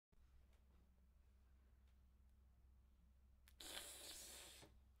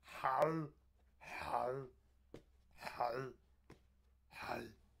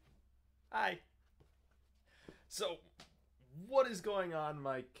Hi. So, what is going on?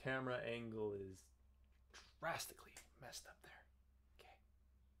 My camera angle is drastically messed up there. Okay.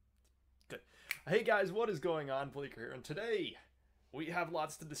 Good. Hey guys, what is going on? Bleaker here, and today we have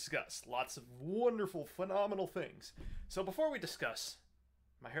lots to discuss. Lots of wonderful, phenomenal things. So before we discuss,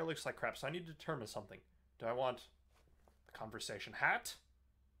 my hair looks like crap, so I need to determine something. Do I want the conversation hat?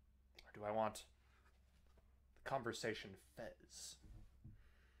 Or do I want the conversation fez?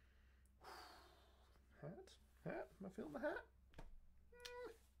 Hat? Hat? Am I feeling the hat?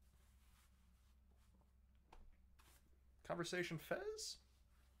 Conversation fez?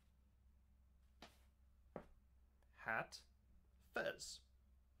 Hat? Fez.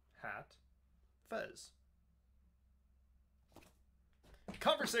 Hat? Fez.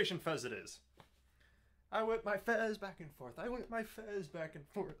 Conversation fez it is. I whip my fez back and forth. I whip my fez back and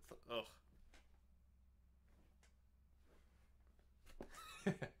forth. Ugh.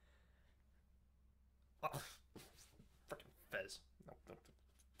 Oh, freaking fez. No,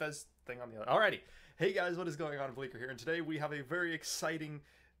 fez thing on the other. Alrighty. Hey guys, what is going on? Bleaker here, and today we have a very exciting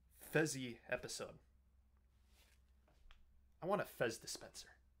fezzy episode. I want a fez dispenser.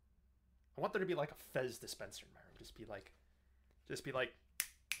 I want there to be like a fez dispenser in my room. Just be like,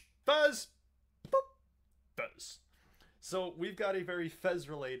 fez, boop, fez. So we've got a very fez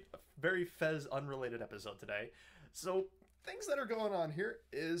unrelated episode today. So things that are going on here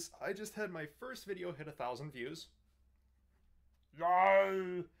is I just had my first video hit 1,000 views.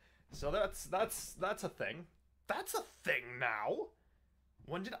 Yay! So that's a thing. That's a thing now.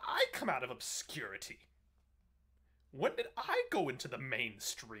 When did I come out of obscurity? When did I go into the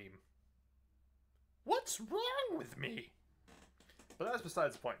mainstream? What's wrong with me? But that's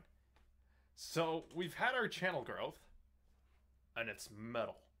besides the point. So, we've had our channel growth, and it's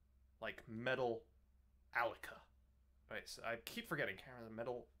metal. Like metal alica. Wait, so I keep forgetting camera,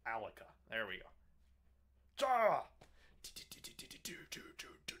 metal alica. There we go. Ja!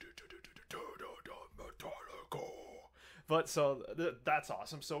 But so, that's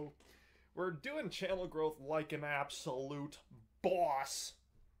awesome. So, we're doing channel growth like an absolute boss.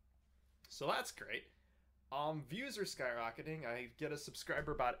 So that's great. Views are skyrocketing. I get a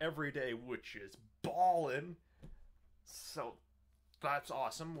subscriber about every day, which is ballin'. So that's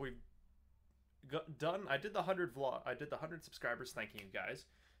awesome. We've done. I did the 100 vlog. I did the 100 subscribers. Thank you guys.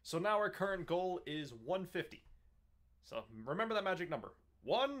 So now our current goal is 150. So remember that magic number.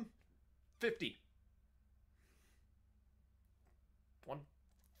 150.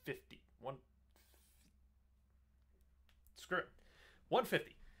 150. Screw it.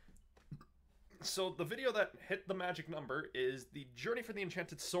 150. So the video that hit the magic number is the Journey for the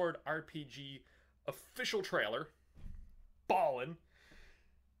Enchanted Sword RPG official trailer. Ballin'.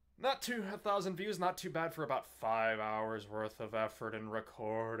 Not too 1,000 views, not too bad for about 5 hours worth of effort and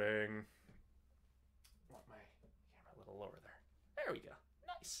recording. I want my camera a little lower there. There we go.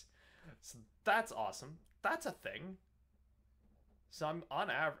 Nice. So that's awesome. That's a thing. So I'm on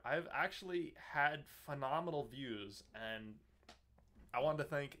average, I've actually had phenomenal views, and I wanted to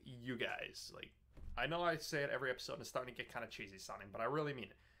thank you guys. Like, I know I say it every episode and it's starting to get kind of cheesy sounding, but I really mean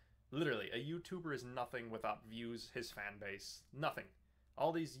it. Literally, a YouTuber is nothing without views, his fan base, nothing.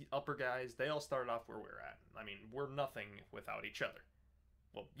 All these upper guys, they all started off where we're at. I mean, we're nothing without each other.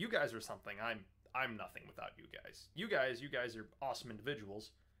 Well, you guys are something. I'm nothing without you guys. You guys are awesome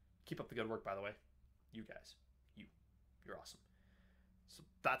individuals. Keep up the good work, by the way. You guys, you're awesome.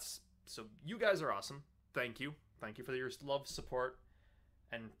 So you guys are awesome. Thank you. Thank you for your love, support,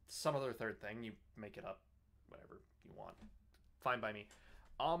 and some other third thing. You make it up, whatever you want. Fine by me.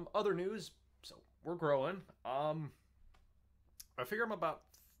 Other news. So we're growing. I figure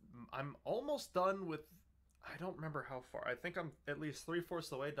I'm almost done with, I don't remember how far. I think I'm at least 3/4 of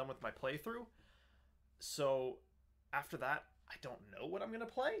the way done with my playthrough. So after that, I don't know what I'm gonna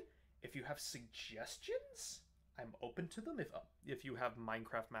play. If you have suggestions, I'm open to them. If you have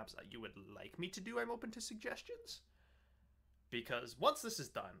Minecraft maps that you would like me to do, I'm open to suggestions. Because once this is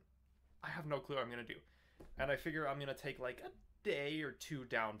done, I have no clue what I'm going to do. And I figure I'm going to take like a day or two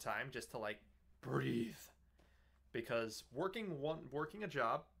downtime just to like breathe. Because working a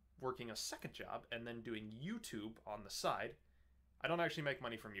job, working a second job, and then doing YouTube on the side, I don't actually make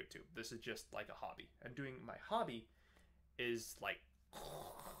money from YouTube. This is just like a hobby. And doing my hobby is like...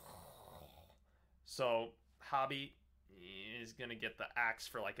 So... hobby is gonna get the axe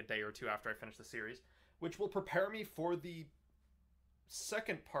for like a day or two after I finish the series, which will prepare me for the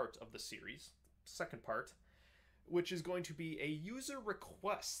second part of the series, which is going to be a user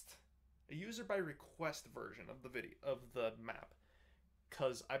by request version of the video of the map.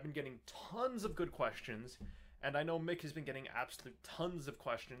 because I've been getting tons of good questions, and I know Mick has been getting absolute tons of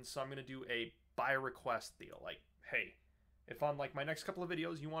questions, so I'm going to do a by request deal. Like, hey, if on like my next couple of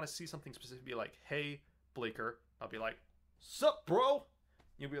videos you want to see something specific, be like, hey, Bleaker, I'll be like, sup, bro?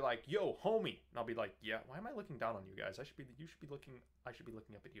 You'll be like, yo, homie. And I'll be like, yeah, why am I looking down on you guys? I should be looking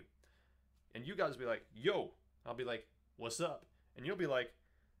up at you. And you guys will be like, yo. I'll be like, what's up? And you'll be like,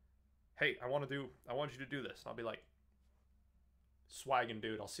 hey, I want you to do this. And I'll be like, swaggin',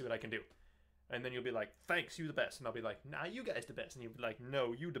 dude, I'll see what I can do. And then you'll be like, thanks, you the best. And I'll be like, nah, you guys the best. And you'll be like,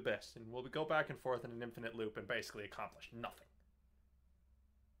 no, you the best. And we'll go back and forth in an infinite loop and basically accomplish nothing.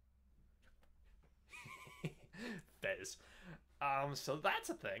 Fez. So that's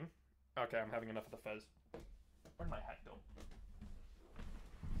a thing. Okay, I'm having enough of the Fez. Where'd my hat go?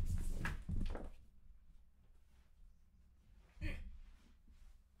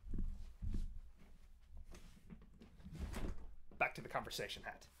 Back to the conversation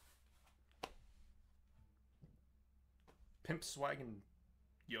hat. Pimp swaggin'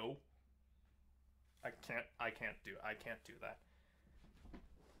 yo. I can't do that.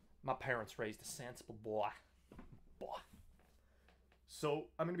 My parents raised a sensible boy. So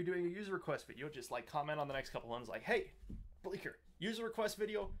I'm gonna be doing a user request video. Just like comment on the next couple ones, like, hey, Bleaker, user request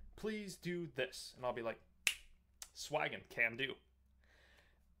video, please do this. And I'll be like, swaggin', can do.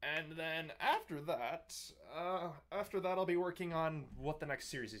 And then after that I'll be working on what the next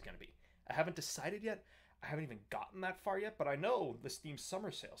series is gonna be. I haven't decided yet. I haven't even gotten that far yet, but I know the Steam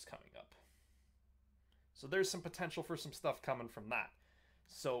Summer Sale's coming up. So there's some potential for some stuff coming from that.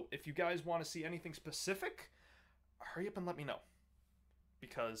 So if you guys want to see anything specific, hurry up and let me know.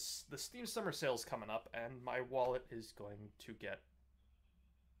 Because the Steam Summer Sale's coming up, and my wallet is going to get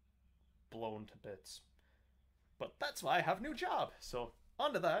blown to bits. But that's why I have a new job. So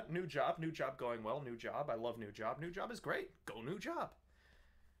on to that. New job going well. New job. I love new job. New job is great. Go new job.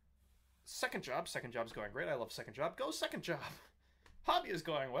 Second job's going great. I love second job. Go second job. Hobby is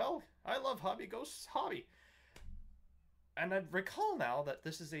going well. I love hobby. Go hobby. And I recall now that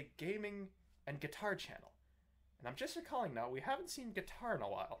this is a gaming and guitar channel. And I'm just recalling now, we haven't seen guitar in a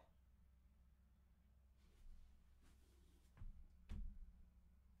while.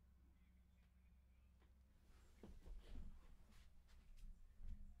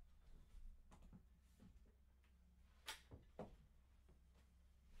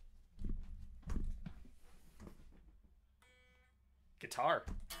 Guitar.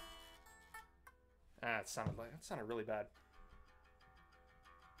 That sounded really bad.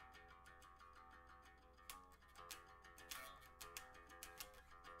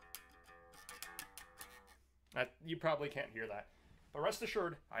 You probably can't hear that. But rest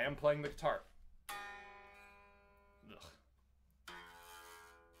assured, I am playing the guitar. Ugh.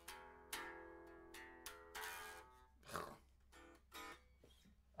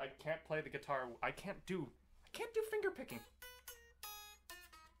 I can't play the guitar. I can't do finger picking.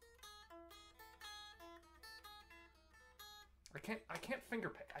 I can't finger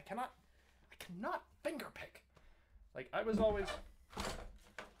pick. I cannot finger pick. Like, I was always...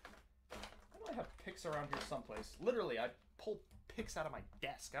 I have picks around here someplace. Literally, I pull picks out of my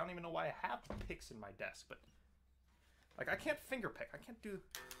desk. I don't even know why I have picks in my desk, but... Like, I can't finger pick. I can't do...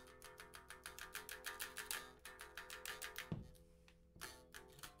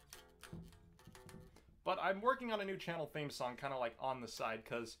 But I'm working on a new channel theme song, kind of like on the side,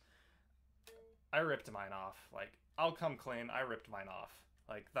 because I ripped mine off. Like, I'll come clean, I ripped mine off.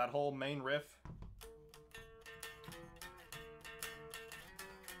 Like, that whole main riff...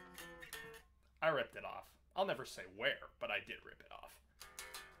 I ripped it off. I'll never say where, but I did rip it off.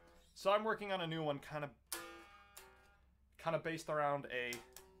 So I'm working on a new one, kind of based around a...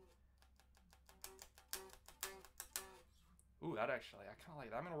 Ooh, that actually, I kind of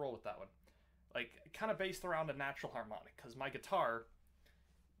like that. I'm going to roll with that one. Like, kind of based around a natural harmonic, because my guitar,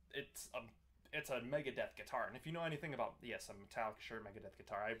 it's a Megadeth guitar. And if you know anything about, yes, a Metallica shirt Megadeth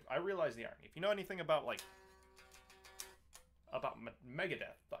guitar, I realize the irony. If you know anything about, like, about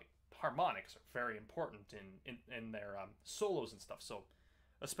Megadeth, like, harmonics are very important in their solos and stuff, so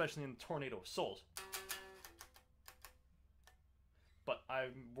especially in Tornado of Souls. But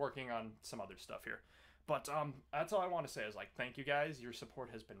I'm working on some other stuff here. But that's all I want to say is, like, thank you guys. Your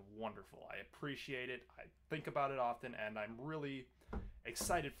support has been wonderful. I appreciate it. I think about it often, and I'm really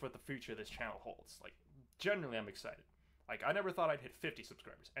excited for what the future of this channel holds. Like, generally, I'm excited. Like, I never thought I'd hit 50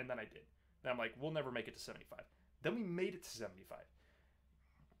 subscribers, and then I did. Then I'm like, we'll never make it to 75. Then we made it to 75.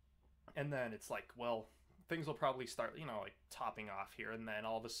 And then it's like, well, things will probably start, you know, like, topping off here. And then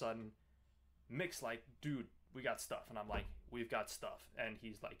all of a sudden, Mick's like, dude, we got stuff. And I'm like, we've got stuff. And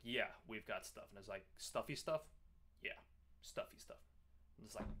he's like, yeah, we've got stuff. And it's like, stuffy stuff? Yeah, stuffy stuff.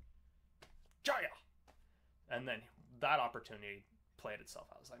 It's like, Jaya! And then that opportunity played itself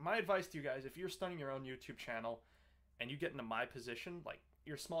out. It's like, my advice to you guys, if you're starting your own YouTube channel and you get into my position, like,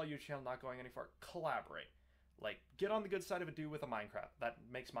 your small YouTube channel not going any far, collaborate. Like, get on the good side of a dude with a Minecraft that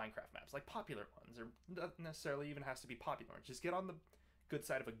makes Minecraft maps, like popular ones, or not necessarily even has to be popular ones. Just get on the good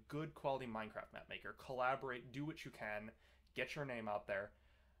side of a good quality Minecraft map maker. Collaborate, do what you can, get your name out there.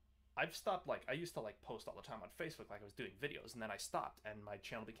 I've stopped, like, I used to, like, post all the time on Facebook like I was doing videos, and then I stopped, and my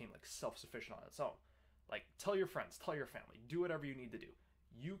channel became, like, self-sufficient on its own. Like, tell your friends, tell your family, do whatever you need to do.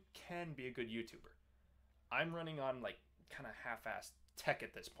 You can be a good YouTuber. I'm running on, like, kind of half-assed tech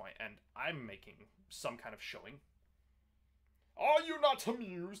at this point, and I'm making some kind of showing. Are you not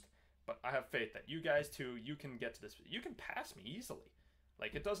amused? But I have faith that you guys too, you can get to this. You can pass me easily.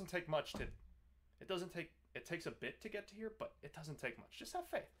 Like, it doesn't take much to, it takes a bit to get to here, but it doesn't take much. Just have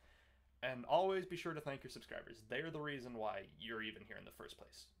faith. And always be sure to thank your subscribers. They're the reason why you're even here in the first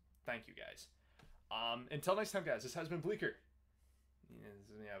place. Thank you guys. Until next time, guys, this has been Bleaker. Yeah,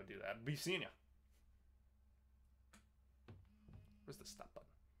 I would do that. Be seeing ya. Where's the stop button?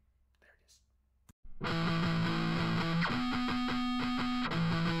 There it is.